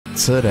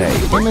Today,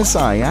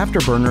 MSI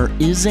Afterburner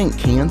isn't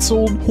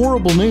cancelled.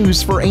 Horrible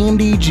news for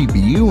AMD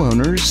GPU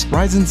owners.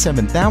 Ryzen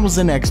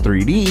 7000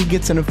 X3D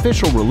gets an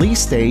official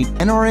release date,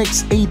 and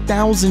RX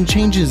 8000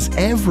 changes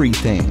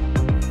everything.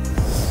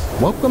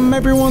 Welcome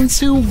everyone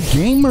to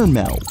Gamer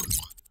Melt.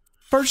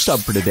 First up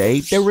for today,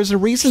 there was a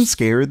recent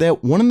scare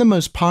that one of the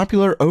most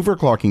popular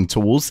overclocking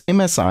tools,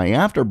 MSI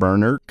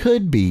Afterburner,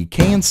 could be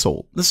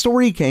cancelled. The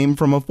story came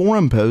from a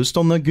forum post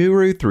on the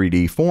Guru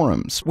 3D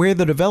forums, where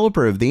the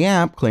developer of the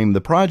app claimed the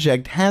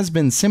project has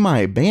been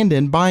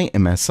semi-abandoned by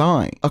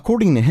MSI.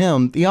 According to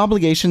him, the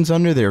obligations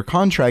under their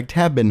contract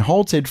have been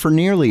halted for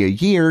nearly a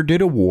year due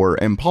to war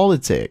and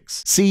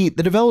politics. See,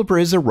 the developer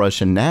is a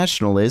Russian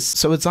nationalist,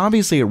 so it's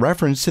obviously a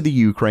reference to the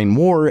Ukraine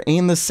war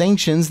and the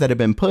sanctions that have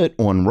been put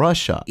on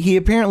Russia.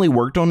 He apparently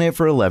worked on it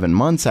for 11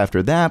 months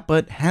after that,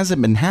 but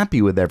hasn't been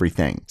happy with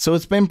everything. So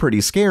it's been pretty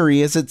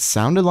scary, as it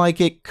sounded like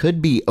it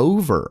could be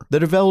over. The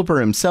developer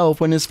himself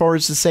went as far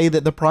as to say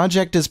that the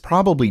project is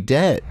probably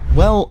dead.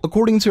 Well,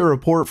 according to a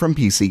report from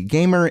PC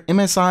Gamer,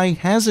 MSI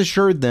has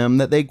assured them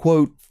that they,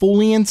 quote,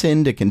 fully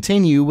intend to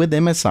continue with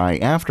MSI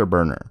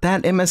Afterburner.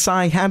 That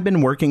MSI have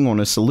been working on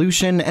a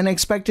solution and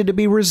expected to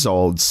be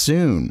resolved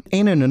soon.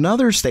 And in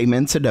another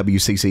statement to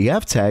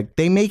WCCF Tech,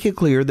 they make it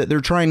clear that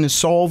they're trying to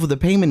solve the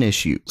payment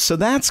issue. So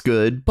that's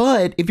good,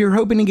 but if you're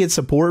hoping to get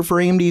support for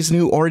AMD's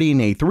new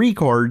RDNA 3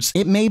 cards,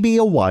 it may be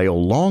a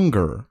while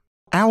longer.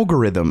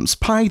 Algorithms,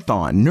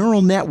 Python,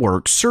 neural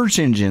networks, search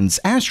engines,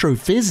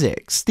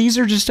 astrophysics. These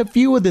are just a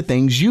few of the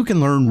things you can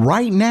learn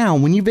right now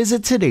when you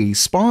visit today's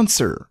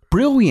sponsor,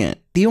 Brilliant,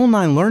 the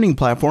online learning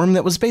platform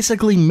that was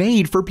basically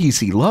made for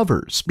PC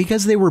lovers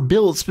because they were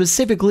built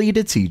specifically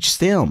to teach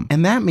STEM,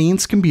 and that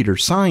means computer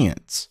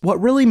science.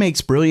 What really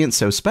makes Brilliant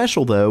so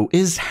special though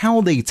is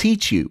how they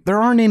teach you. There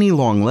aren't any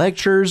long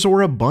lectures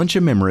or a bunch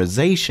of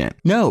memorization.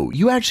 No,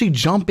 you actually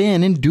jump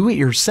in and do it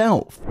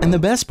yourself. And the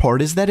best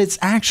part is that it's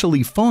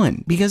actually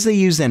fun because they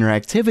use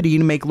interactivity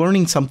to make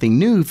learning something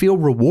new feel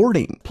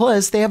rewarding.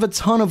 Plus, they have a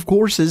ton of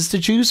courses to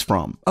choose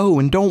from. Oh,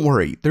 and don't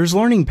worry, there's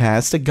learning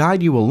paths to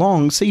guide you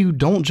along so you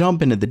don't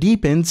jump into the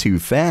deep end too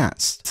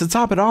fast. To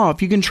top it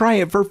off, you can try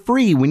it for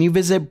free when you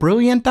visit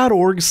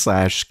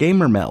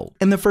brilliant.org/gamermelt.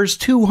 And the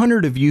first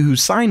 200 of you who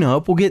sign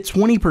up will get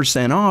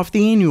 20% off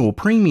the annual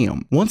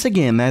premium. Once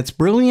again, that's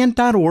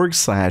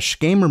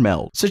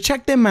brilliant.org/gamermelt. So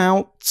check them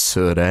out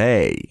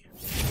today.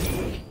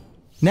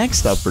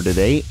 Next up for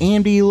today,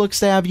 AMD looks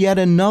to have yet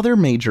another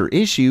major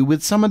issue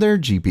with some of their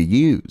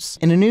GPUs.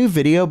 In a new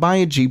video by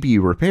a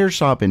GPU repair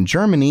shop in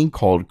Germany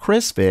called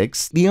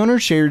ChrisFix, the owner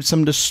shared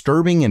some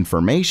disturbing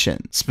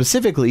information,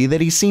 specifically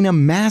that he's seen a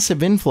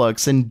massive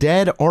influx in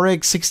dead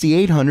RX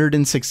 6800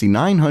 and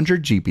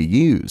 6900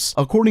 GPUs.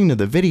 According to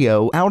the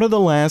video, out of the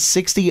last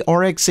 60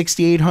 RX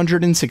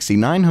 6800 and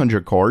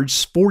 6900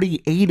 cards,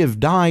 48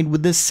 have died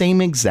with the same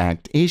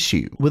exact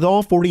issue, with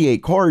all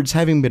 48 cards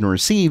having been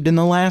received in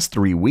the last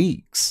 3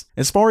 weeks.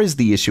 As far as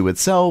the issue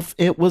itself,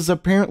 it was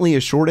apparently a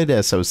shorted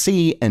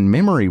SoC and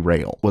memory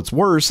rail. What's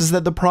worse is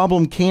that the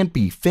problem can't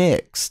be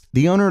fixed.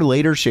 The owner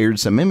later shared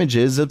some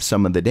images of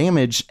some of the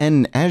damage,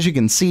 and as you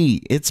can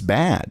see, it's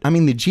bad. I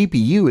mean, the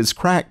GPU is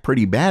cracked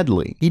pretty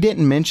badly. He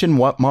didn't mention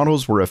what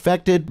models were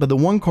affected, but the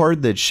one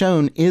card that's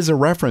shown is a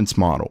reference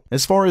model.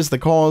 As far as the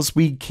cause,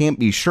 we can't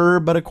be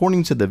sure, but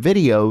according to the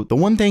video, the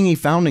one thing he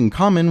found in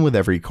common with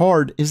every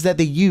card is that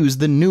they use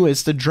the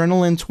newest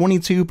Adrenalin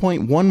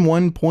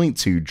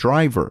 22.11.2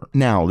 driver.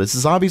 Now, this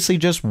is obviously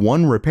just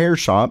one repair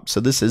shop, so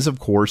this is of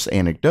course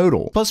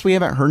anecdotal. Plus, we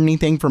haven't heard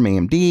anything from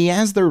AMD,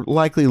 as they're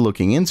likely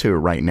looking into it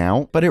right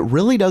now, but it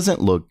really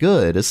doesn't look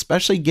good,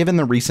 especially given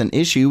the recent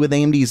issue with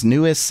AMD's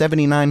newest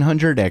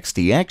 7900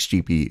 XTX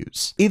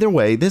GPUs. Either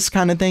way, this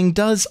kind of thing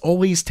does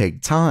always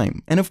take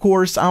time, and of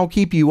course, I'll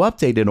keep you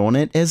updated on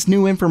it as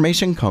new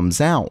information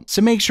comes out,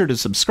 so make sure to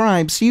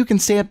subscribe so you can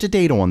stay up to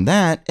date on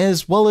that,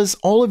 as well as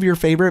all of your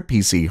favorite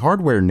PC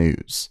hardware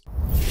news.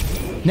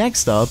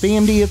 Next up,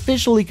 AMD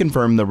officially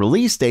confirmed the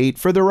release date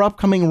for their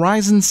upcoming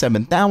Ryzen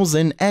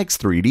 7000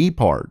 X3D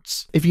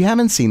parts. If you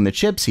haven't seen the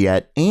chips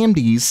yet,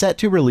 AMD is set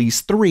to release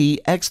 3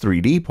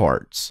 X3D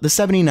parts. The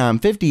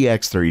 7950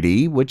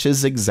 X3D, which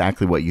is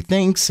exactly what you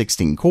think,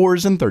 16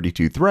 cores and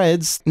 32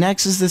 threads.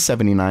 Next is the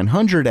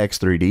 7900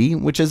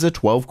 X3D, which is a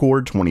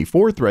 12-core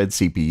 24-thread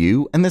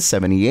CPU, and the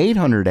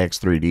 7800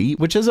 X3D,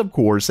 which is of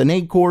course an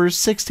 8-core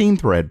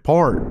 16-thread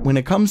part. When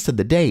it comes to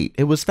the date,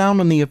 it was found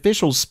on the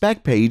official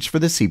spec page for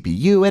the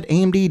CPU at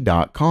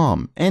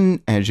AMD.com,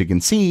 and as you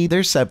can see,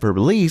 they're set for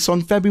release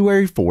on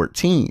February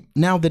 14th.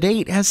 Now, the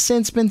date has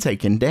since been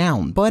taken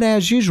down, but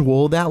as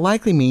usual, that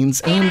likely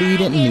means AMD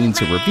didn't mean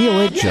to reveal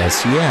it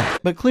just yet,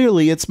 but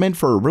clearly it's meant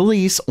for a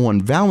release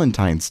on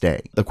Valentine's Day.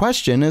 The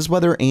question is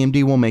whether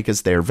AMD will make us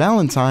their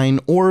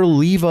Valentine or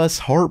leave us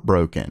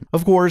heartbroken.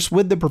 Of course,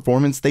 with the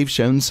performance they've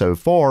shown so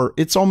far,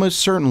 it's almost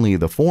certainly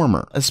the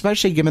former,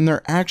 especially given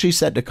they're actually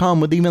set to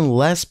come with even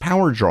less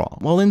power draw,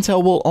 while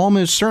Intel will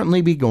almost certainly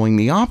be going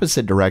the opposite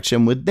opposite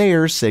direction with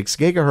their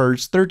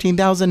 6GHz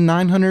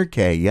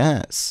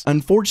 13900KS.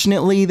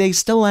 Unfortunately, they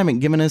still haven't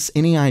given us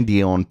any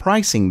idea on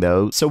pricing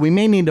though, so we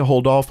may need to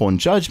hold off on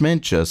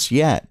judgment just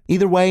yet.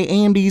 Either way,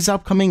 AMD's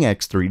upcoming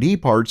X3D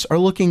parts are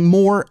looking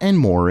more and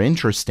more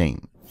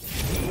interesting.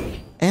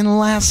 And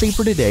lastly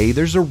for today,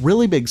 there's a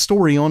really big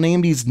story on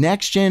AMD's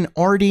next-gen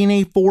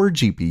RDNA 4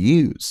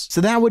 GPUs. So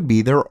that would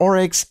be their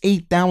RX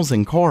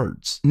 8000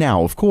 cards.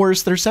 Now, of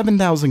course, their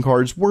 7000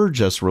 cards were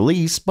just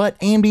released, but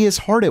AMD is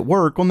hard at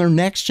work on their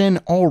next-gen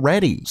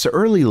already. So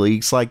early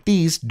leaks like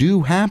these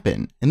do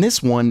happen, and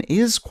this one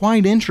is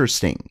quite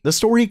interesting. The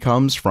story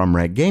comes from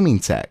Red Gaming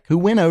Tech, who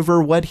went over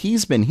what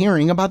he's been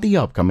hearing about the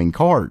upcoming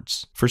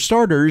cards. For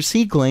starters,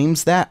 he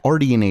claims that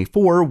RDNA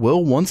 4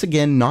 will once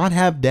again not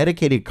have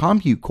dedicated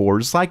compute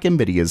cores like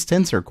NVIDIA's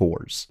Tensor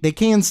cores. They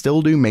can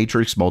still do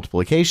matrix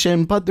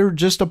multiplication, but they're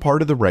just a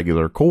part of the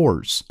regular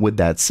cores. With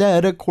that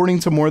said, according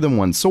to more than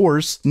one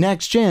source,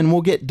 next gen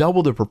will get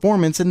double the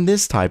performance in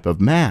this type of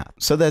math.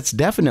 So that's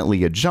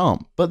definitely a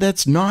jump, but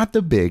that's not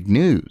the big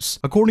news.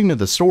 According to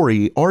the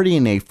story,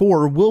 RDNA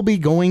 4 will be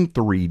going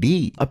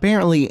 3D.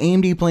 Apparently,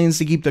 AMD plans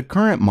to keep the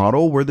current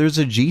model where there's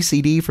a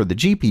GCD for the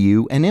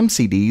GPU and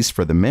MCDs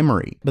for the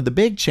memory. But the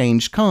big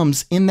change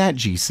comes in that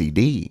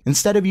GCD.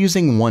 Instead of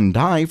using one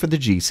die for the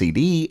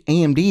GCD,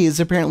 AMD is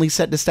apparently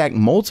set to stack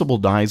multiple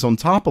dies on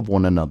top of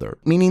one another,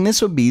 meaning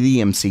this would be the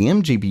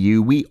MCM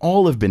GPU we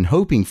all have been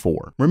hoping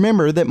for.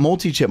 Remember that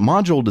multi-chip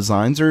module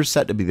designs are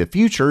set to be the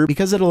future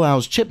because it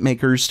allows chip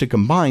makers to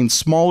combine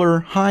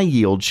smaller,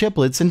 high-yield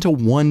chiplets into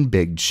one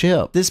big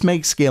chip. This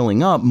makes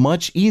scaling up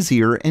much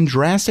easier and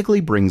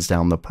drastically brings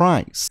down the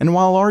price. And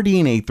while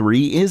RDNA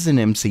 3 is an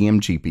MCM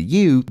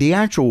GPU, the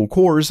actual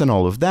cores and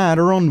all of that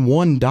are on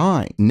one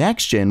die.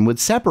 Next gen would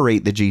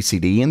separate the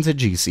GCD into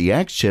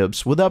GCX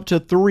chips with up to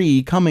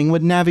 3 coming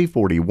with Navi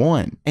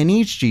 41, and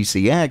each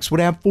GCX would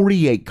have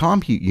 48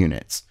 compute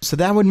units, so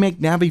that would make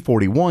Navi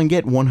 41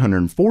 get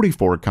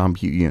 144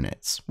 compute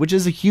units, which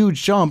is a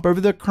huge jump over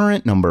the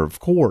current number of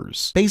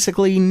cores.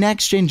 Basically,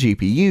 next-gen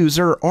GPUs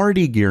are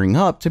already gearing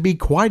up to be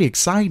quite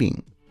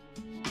exciting.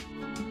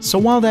 So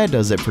while that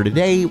does it for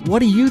today, what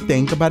do you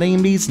think about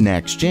AMD's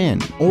next gen?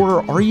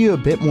 Or are you a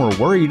bit more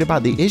worried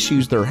about the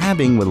issues they're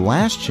having with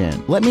last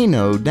gen? Let me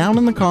know down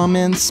in the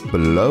comments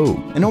below.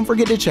 And don't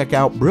forget to check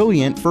out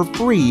Brilliant for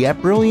free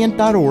at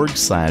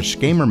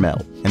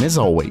brilliant.org/gamermelt. And as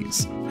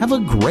always, have a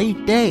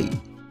great day.